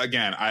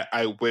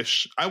I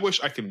wish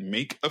I could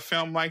make a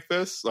film like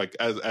this, like,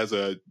 as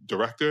a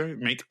director,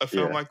 make a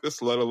film like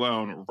this, let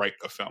alone write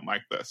a film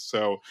like this.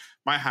 So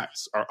my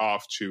hats are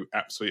off to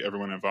absolutely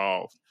everyone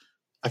involved.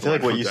 I feel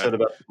like what you said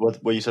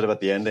about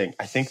the ending,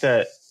 I think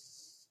that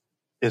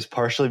is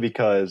partially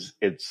because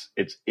it's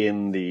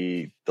in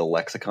the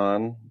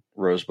lexicon,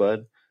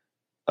 Rosebud.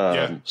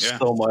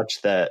 So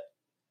much that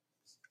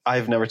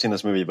I've never seen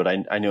this movie, but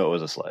I knew it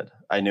was a sled.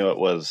 I knew it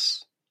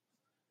was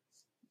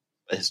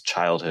his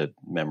childhood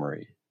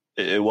memory.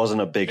 It wasn't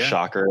a big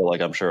shocker,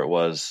 like I'm sure it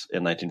was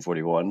in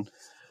 1941.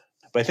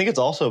 But I think it's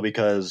also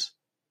because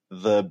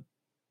the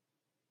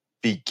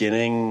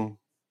beginning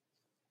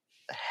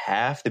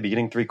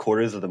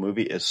 3/4 of the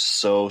movie is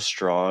so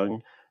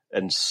strong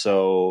and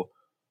so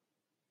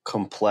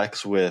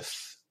complex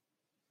with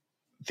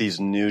these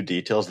new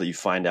details that you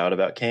find out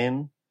about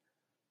Kane,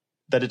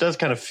 that it does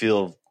kind of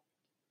feel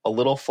a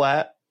little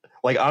flat.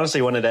 Like,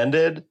 honestly, when it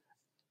ended,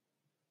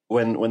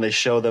 when they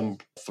show them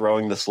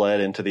throwing the sled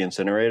into the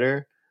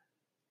incinerator,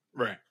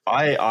 right?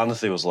 I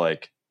honestly was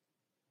like,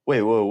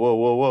 wait,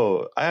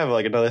 whoa. I have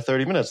like another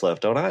 30 minutes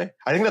left, don't I?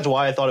 I think that's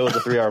why I thought it was a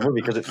 3-hour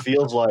movie, because it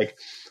feels like,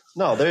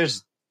 no,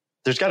 there's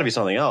got to be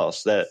something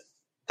else that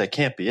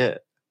can't be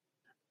it.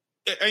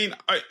 I mean,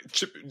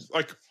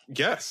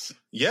 yes.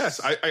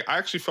 I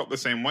actually felt the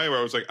same way, where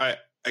I was like, I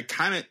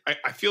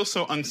feel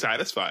so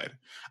unsatisfied.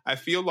 I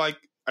feel like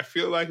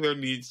there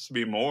needs to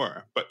be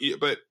more, but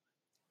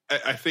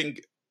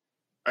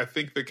I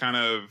think the kind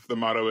of the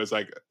motto is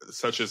like,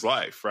 such is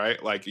life,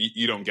 right? Like,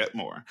 you don't get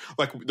more.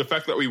 Like, the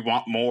fact that we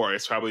want more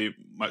is probably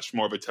much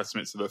more of a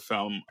testament to the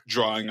film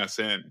drawing us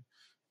in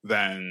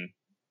than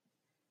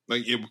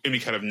like any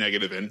kind of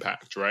negative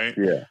impact, right?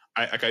 Yeah.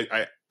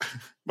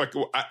 like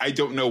I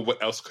don't know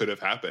what else could have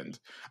happened.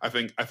 I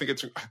think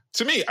it's,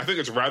 to me, I think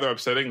it's rather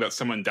upsetting that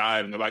someone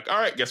died and they're like, all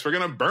right, guess we're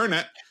gonna burn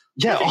it.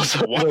 Yeah.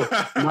 Also,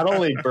 not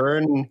only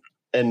burn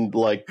and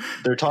like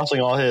they're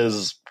tossing all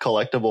his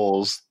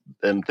collectibles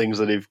and things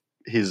that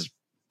he's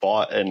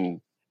bought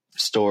and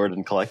stored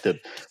and collected.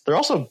 They're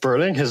also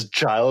burning his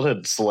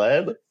childhood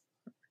sled.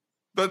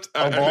 That's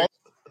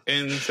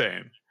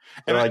insane.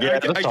 And I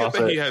get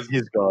that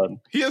he's gone.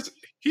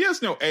 He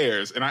has no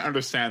heirs, and I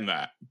understand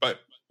that. But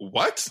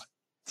what?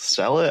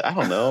 Sell it? I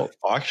don't know.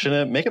 Auction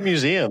it? Make a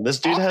museum. This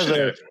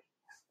dude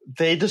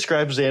they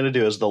describe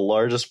Xanadu as the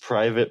largest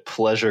private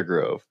pleasure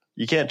grove.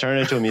 You can't turn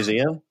it into a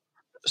museum?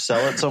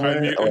 Sell it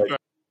somewhere?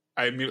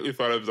 I immediately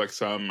thought of like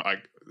some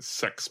like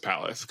sex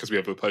palace because we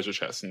have a pleasure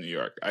chest in New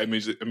York. I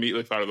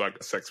immediately thought of like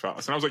a sex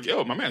palace, and I was like,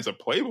 "Yo, my man's a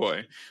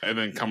playboy." And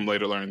then come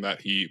later learn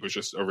that he was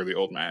just a really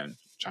old man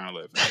trying to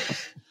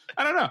live.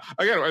 I don't know.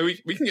 Again,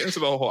 we can get into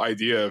the whole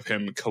idea of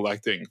him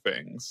collecting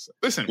things.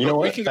 Listen, you know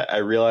what? I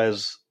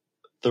realize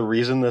the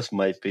reason this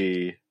might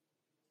be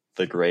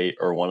the great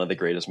or one of the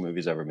greatest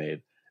movies ever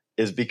made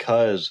is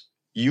because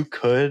you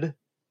could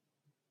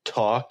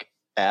talk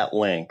at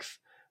length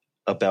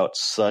about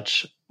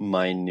such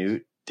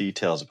minute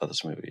details about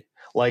this movie.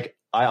 Like,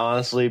 I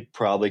honestly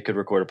probably could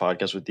record a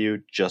podcast with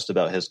you just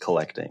about his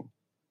collecting,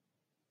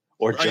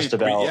 or just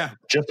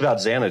about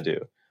Xanadu,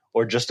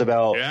 or just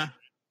about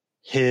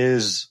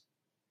his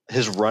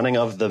running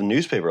of the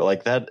newspaper.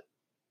 Like that,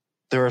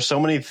 there are so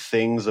many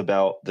things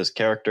about this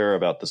character,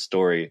 about the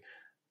story,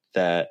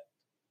 that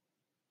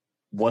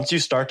once you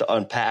start to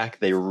unpack,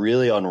 they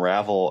really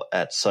unravel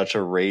at such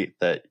a rate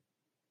that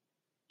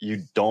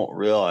you don't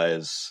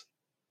realize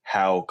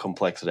how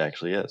complex it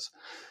actually is.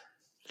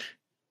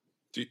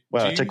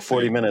 It took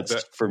 40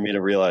 minutes for me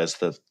to realize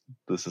that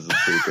this is a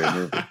pretty great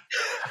movie.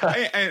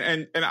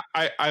 and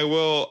I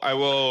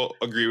will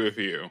agree with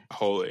you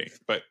wholly.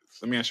 But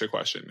let me ask you a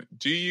question.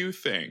 Do you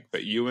think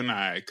that you and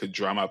I could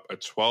drum up a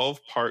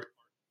 12-part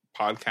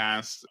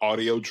podcast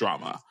audio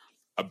drama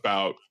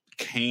about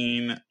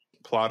Cain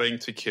plotting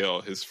to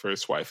kill his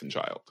first wife and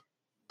child?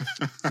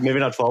 Maybe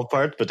not 12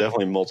 parts, but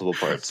definitely multiple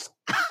parts.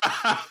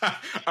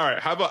 All right.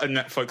 How about a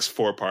Netflix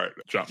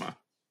 4-part drama?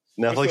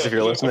 Netflix, if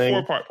you're listening.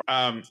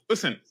 4-part.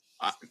 Listen,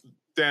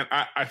 Dan,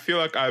 I feel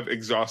like I've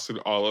exhausted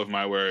all of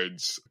my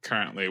words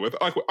currently.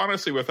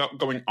 Honestly, without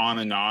going on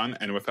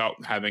and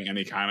without having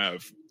any kind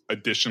of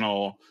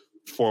additional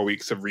 4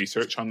 weeks of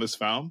research on this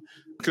film.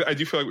 Because I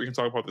do feel like we can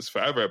talk about this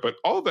forever. But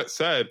all of that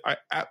said, I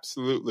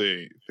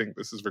absolutely think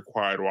this is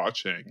required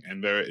watching,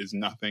 and there is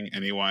nothing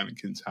anyone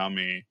can tell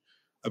me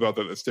about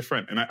that's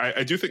different. And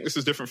I do think this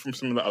is different from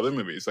some of the other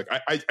movies. Like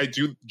I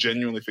do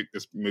genuinely think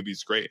this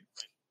movie's great.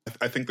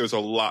 I think there's a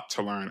lot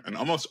to learn in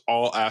almost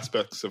all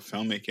aspects of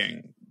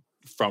filmmaking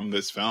from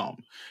this film.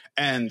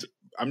 And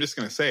I'm just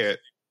going to say it.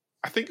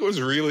 I think it was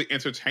really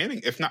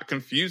entertaining, if not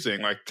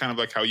confusing, like kind of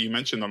like how you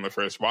mentioned on the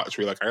first watch,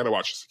 where you're like, I got to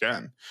watch this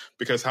again.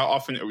 Because how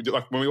often,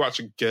 like when we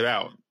watch Get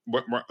Out,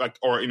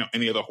 or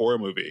any other horror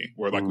movie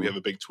where like we have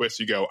a big twist,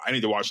 you go, I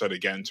need to watch that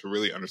again to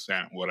really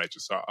understand what I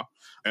just saw.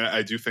 And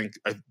I do think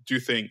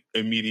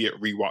immediate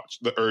rewatch,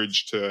 the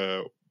urge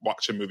to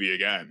watch a movie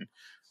again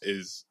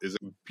is a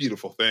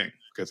beautiful thing,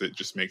 because it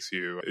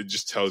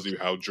just tells you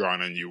how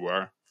drawn in you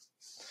were.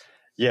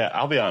 Yeah,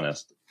 I'll be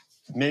honest.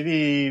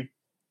 Maybe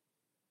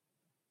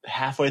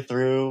halfway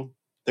through,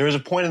 there was a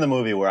point in the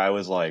movie where I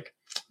was like,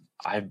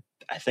 I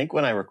think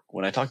when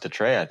I talk to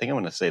Trey, I think I'm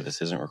going to say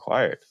this isn't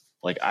required.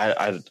 Like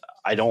I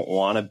don't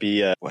want to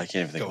be I can't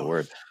even think of the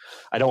word.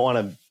 I don't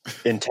want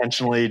to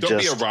intentionally don't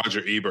be a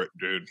Roger Ebert,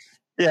 dude.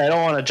 Yeah, I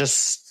don't want to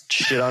just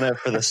shit on it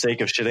for the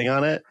sake of shitting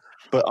on it.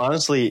 But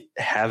honestly,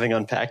 having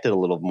unpacked it a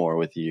little more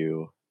with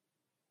you,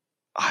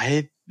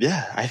 I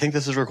think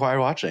this is required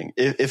watching.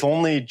 If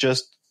only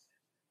just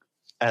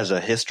as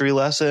a history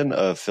lesson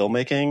of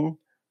filmmaking,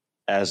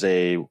 as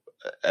a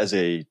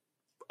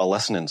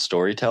lesson in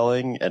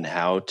storytelling and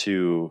how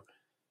to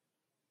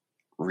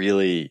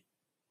really,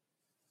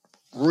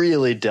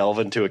 really delve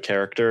into a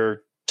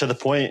character to the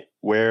point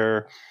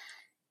where,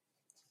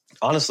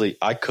 honestly,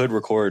 I could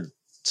record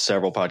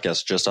several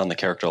podcasts just on the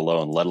character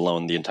alone, let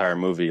alone the entire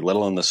movie, let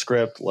alone the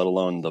script, let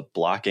alone the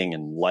blocking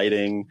and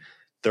lighting.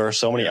 There are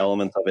so many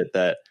elements of it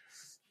that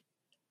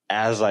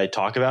as I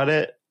talk about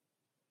it,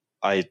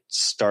 I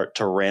start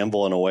to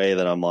ramble in a way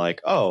that I'm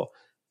like, oh,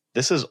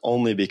 this is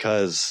only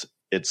because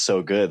it's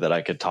so good that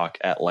I could talk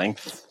at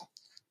length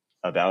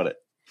about it.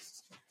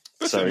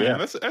 Listen, man,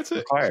 that's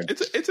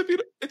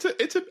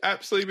it's an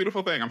absolutely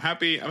beautiful thing. I'm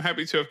happy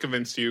to have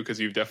convinced you, because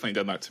you've definitely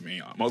done that to me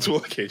on multiple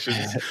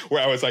occasions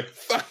where I was like,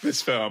 fuck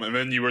this film, and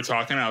then you were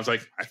talking and I was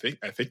like, I think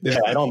I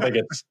don't think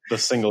it's the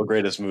single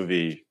greatest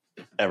movie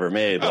ever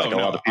made, like a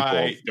lot of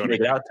people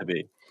make it out to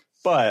be.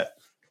 But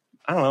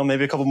I don't know,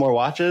 maybe a couple more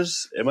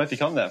watches, it might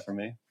become that for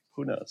me.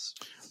 Who knows?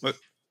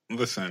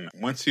 Listen,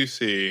 once you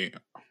see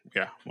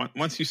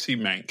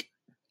Mank,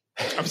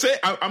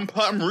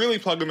 I'm really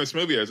plugging this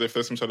movie as if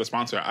there's some sort of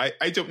sponsor.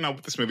 I don't know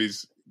what this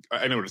movie's.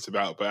 I know what it's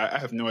about, but I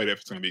have no idea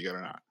if it's going to be good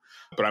or not.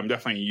 But I'm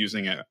definitely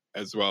using it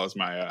as well as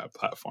my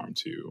platform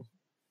to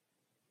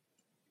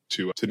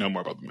to know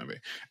more about the movie.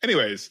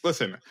 Anyways,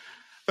 listen,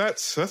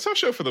 that's our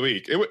show for the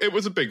week. It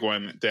was a big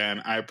one,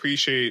 Dan. I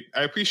appreciate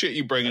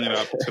you bringing it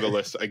up to the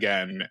list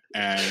again,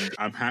 and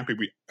I'm happy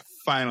we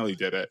finally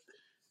did it.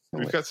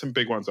 We've got some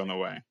big ones on the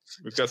way.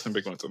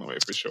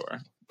 For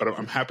sure. But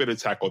I'm happy to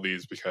tackle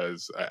these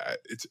because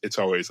it's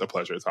always a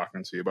pleasure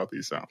talking to you about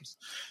these films.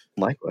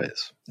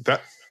 Likewise.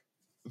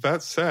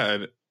 That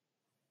said,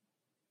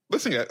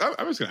 listen,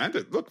 I was going to end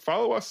it. Look,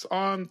 follow us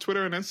on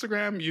Twitter and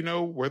Instagram. You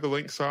know where the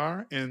links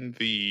are in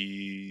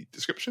the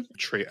description.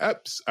 Trey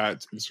Epps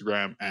at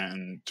Instagram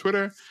and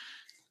Twitter.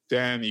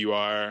 Dan, you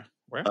are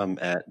where? I'm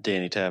at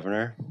Danny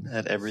Taverner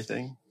at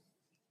everything.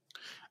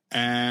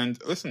 And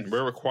listen,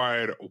 we're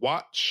required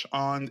watch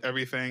on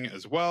everything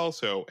as well.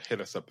 So hit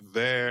us up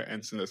there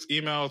and send us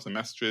emails and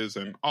messages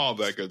and all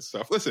that good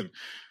stuff. Listen,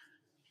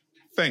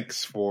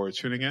 thanks for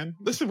tuning in.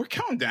 Listen, we're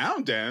counting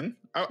down, Dan.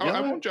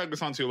 I won't drag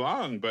this on too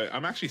long, but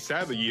I'm actually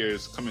sad the year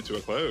is coming to a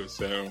close.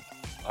 So,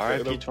 all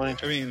right,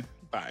 P20. I mean,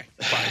 bye.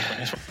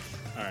 Bye.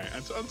 All right,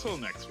 until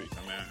next week,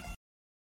 my man.